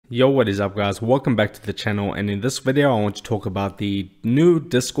Yo, what is up guys? Welcome back to the channel, and in this video I want to talk about the new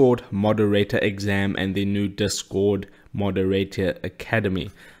Discord Moderator exam and the new Discord Moderator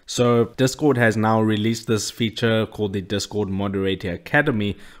Academy. So Discord has now released this feature called the Discord Moderator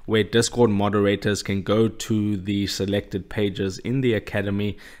Academy, where Discord moderators can go to the selected pages in the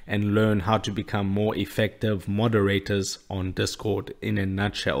academy and learn how to become more effective moderators on Discord in a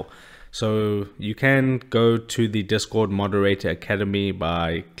nutshell. So you can go to the Discord Moderator Academy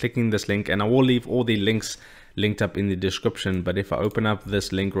by clicking this link, and I will leave all the links linked up in the description. But if I open up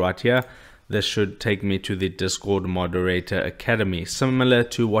this link right here, this should take me to the Discord Moderator Academy, similar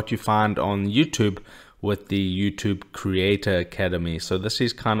to what you find on YouTube with the YouTube Creator Academy. So this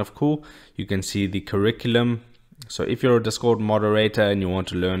is kind of cool. You can see the curriculum. So if you're a Discord moderator and you want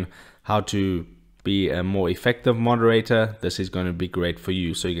to learn how to be a more effective moderator, this is going to be great for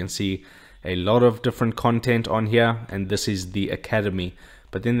you. So you can see a lot of different content on here, and this is the academy.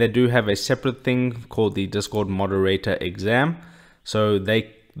 But then they do have a separate thing called the Discord Moderator exam. So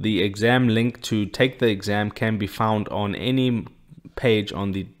the exam link to take the exam can be found on any page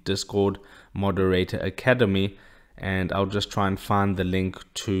on the Discord Moderator Academy, and I'll just try and find the link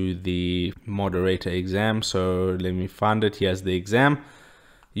to the moderator exam. So let me find it. Here's the exam.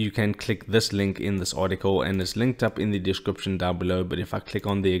 You can click this link in this article, and it's linked up in the description down below. But if I click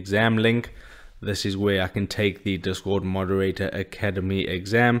on the exam link, this is where I can take the Discord Moderator Academy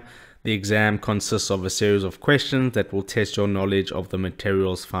exam. The exam consists of a series of questions that will test your knowledge of the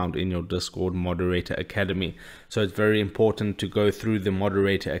materials found in your Discord Moderator Academy. So it's very important to go through the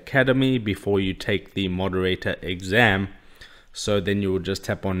Moderator Academy before you take the moderator exam. So then you will just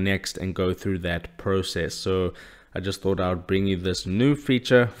tap on next and go through that process. So I just thought I would bring you this new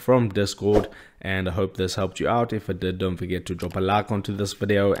feature from Discord, and I hope this helped you out. If it did, don't forget to drop a like onto this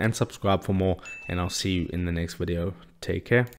video and subscribe for more, and I'll see you in the next video. Take care.